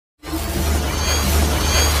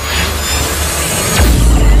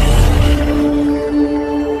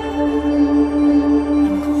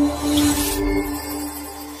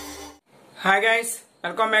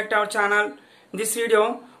Welcome back to our channel. In this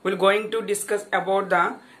video, we are going to discuss about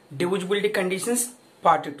the divisibility conditions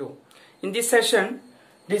part 2. In this session,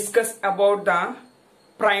 discuss about the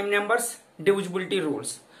prime numbers divisibility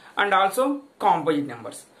rules and also composite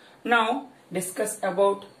numbers. Now, discuss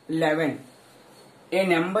about 11. A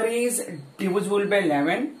number is divisible by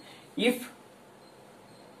 11 if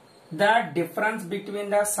the difference between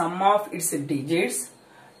the sum of its digits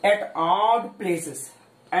at odd places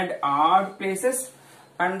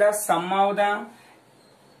and the sum of the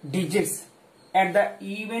digits at the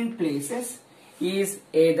even places is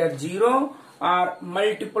either 0 or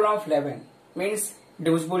multiple of 11, means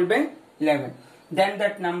divisible by 11, then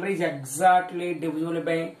that number is exactly divisible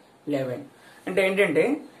by 11. And ఏంటంటే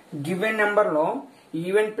given number లో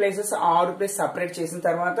even places odd place separate చేసిన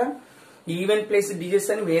తర్వాత even place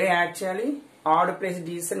digits అని వేరే add చేయాలి, add place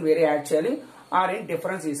digits అని వేరే add చేయాలి, ఆర్ ఇన్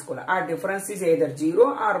డిఫరెన్స్ తీసుకోవాలి. ఆ difference is either 0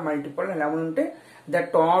 are multiple 11 ఉంటే the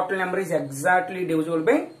total number is exactly divisible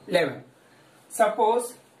by 11. Suppose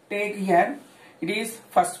take here it is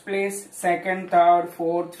first place, second, third,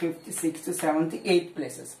 fourth, fifth, sixth, seventh, eighth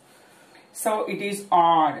places. So it is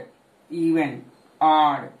add, even,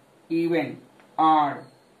 add, even, add,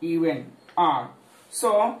 even, add. So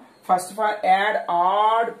first of all add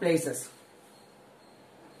odd places.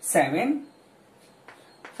 7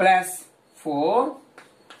 plus 4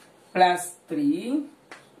 plus 3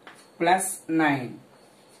 plus 9.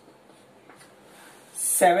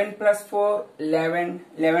 7 plus 4 11,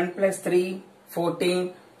 11 plus 3 14,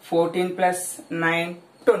 14 plus 9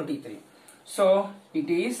 23. So it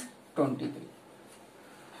is 23.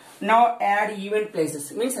 Now add even places,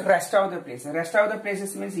 means rest of the places. Rest of the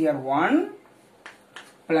places means here 1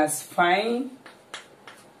 plus 5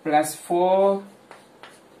 plus 4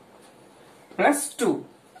 plus 2.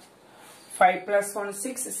 5 plus 1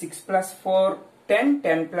 6, 6 plus 4 10,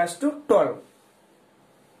 10 plus 2 12.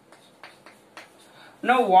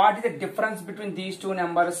 Now what is the difference between these two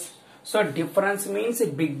numbers? So difference means a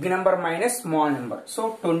big number minus small number. So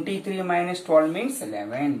 23 minus 12 means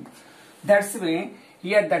 11. That's why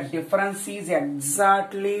here the difference is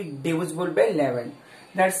exactly divisible by 11.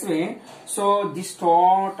 That's why, so this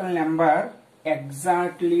total number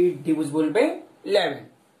exactly divisible by 11.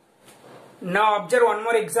 Now observe one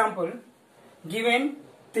more example. Given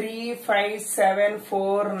 3, 5, 7,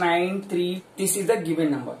 4, 9, 3. This is the given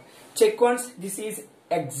number. Check once this is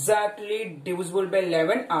exactly divisible by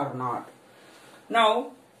 11 or not. Now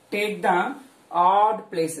take the odd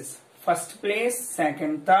places. First place,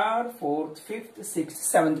 second, third, fourth, fifth, sixth,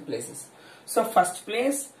 seventh places. So first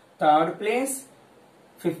place, third place,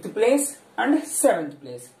 fifth place and seventh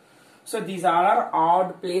place. So these all are odd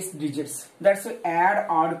place digits. That's why add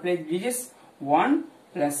odd place digits. 1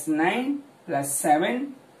 plus 9 plus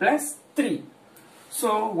 7 plus 3. So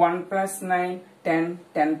 1 plus 9 10,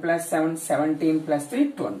 10 plus 7 17 plus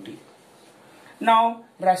 3 20. Now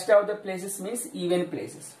rest of the places means even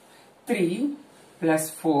places. 3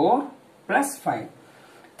 plus 4 plus 5.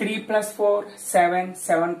 3 plus 4 7,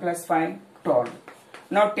 7 plus 5 12.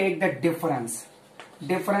 Now take the difference.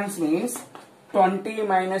 Difference means 20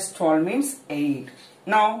 minus 12 means 8.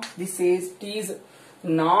 Now this is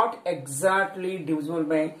not exactly divisible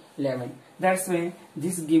by 11. That's why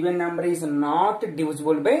this given number is not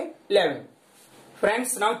divisible by 11.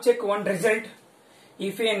 Friends, now check one result.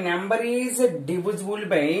 If a number is divisible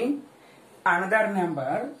by another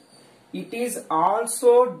number, it is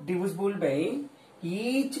also divisible by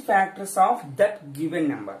each factors of that given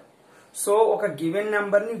number. So ఒక given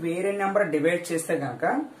number ని వేరే number divide చేస్తే కనుక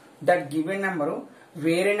that given number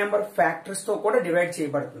వేరే number factors తో కూడా divide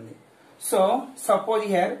చేయబడుతుంది. So suppose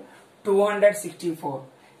here 264.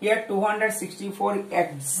 Here 264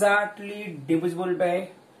 exactly divisible by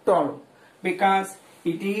 12 because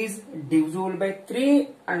it is divisible by 3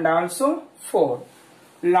 and also 4.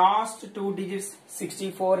 Last 2 digits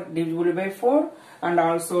 64 divisible by 4 and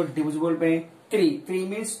also divisible by 3. 3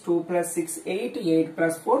 means 2 plus 6 8, 8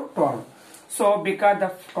 plus 4 12. So because the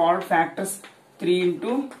 12 factors 3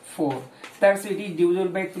 into 4, that's it is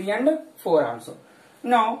divisible by 3 and 4 also.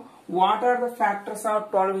 Now what are the factors of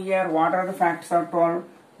 12 here? What are the factors of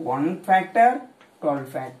 12? 1 factor 12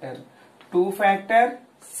 factor, 2 factor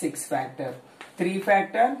 6 factor, 3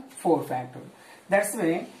 factor 4 factor. That's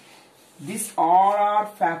why these all are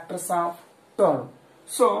factors of 12.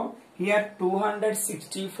 So here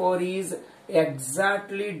 264 is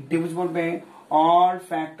exactly divisible by all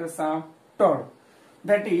factors of 12.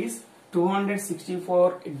 That is 264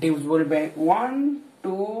 divisible by 1,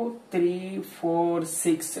 2, 3, 4,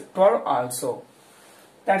 6, 12 also.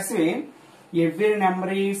 That's why every number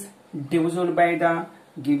is divisible by the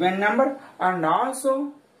given number and also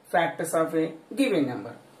factors of a given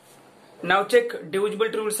number. Now check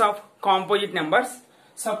divisibility rules of composite numbers.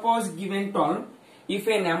 Suppose given 12, if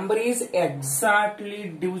a number is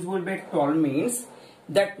exactly divisible by 12 means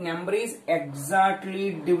that number is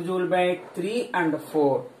exactly divisible by 3 and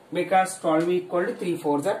 4 because 12 equal to 3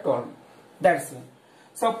 4s are 12. That's it.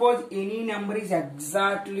 Suppose any number is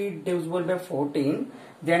exactly divisible by 14,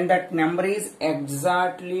 then that number is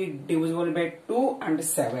exactly divisible by 2 and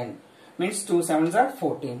 7. Means 2 7s are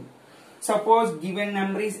 14. Suppose given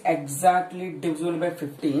number is exactly divisible by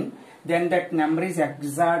 15, then that number is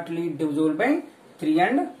exactly divisible by 3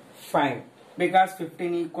 and 5. Because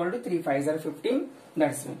 15 equal to 3 5s are 15.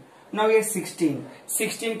 That's it. Now here 16.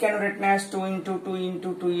 16 can be written as 2 into 2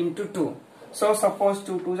 into 2 into 2. So suppose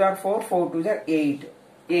 2 2s are 4, 4 2s are 8.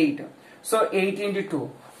 8. So 8 into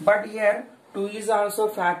 2. But here 2 is also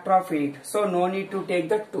factor of 8. So no need to take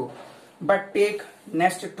the 2. But take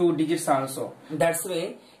next 2 digits also. That's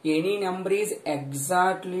why any number is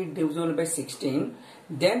exactly divisible by 16.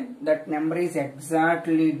 Then that number is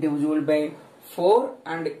exactly divisible by 4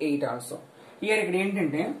 and 8 also.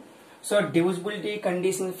 Here so divisibility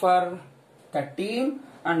condition for 13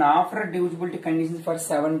 and after divisibility condition for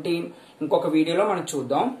 17 inkoka video lo manam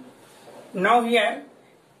chuddam. Now here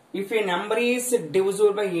if a number is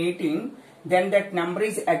divisible by 18, then that number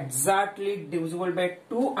is exactly divisible by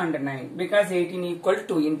 2 and 9 because 18 equal to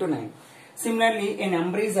 2 into 9. Similarly, a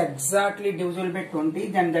number is exactly divisible by 20,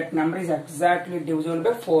 then that number is exactly divisible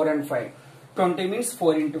by 4 and 5. 20 means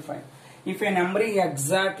 4 into 5. If a number is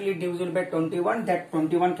exactly divisible by 21, that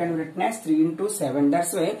 21 can be written as 3 into 7.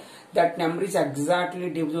 That's why that number is exactly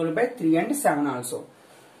divisible by 3 and 7 also.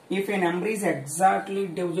 If a number is exactly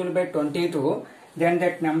divisible by 22, then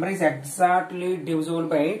that number is exactly divisible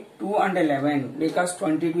by 2 and 11 because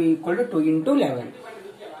 22 equal to 2 into 11.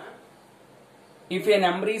 If a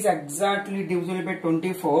number is exactly divisible by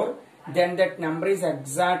 24, then that number is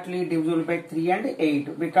exactly divisible by 3 and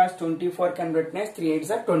 8 because 24 can be written as 3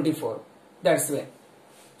 8s are 24. That's why.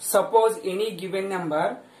 Suppose any given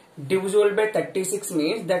number divisible by 36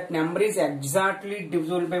 means that number is exactly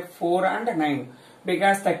divisible by 4 and 9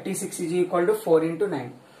 because 36 is equal to 4 into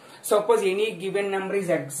 9. Suppose any given number is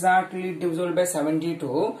exactly divisible by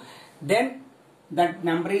 72, then that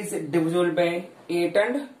number is divisible by 8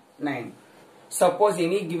 and 9. Suppose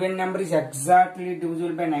any given number is exactly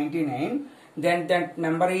divisible by 99, then that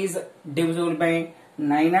number is divisible by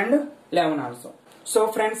 9 and 11 also.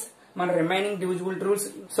 So friends, మన remaining divisible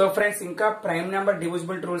rules ఇంకా prime number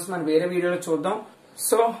divisible rules మనం వేరే వీడియోలో చూద్దాం.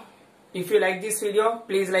 So if you like this video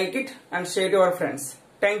please like it and share to your friends.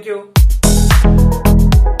 Thank you.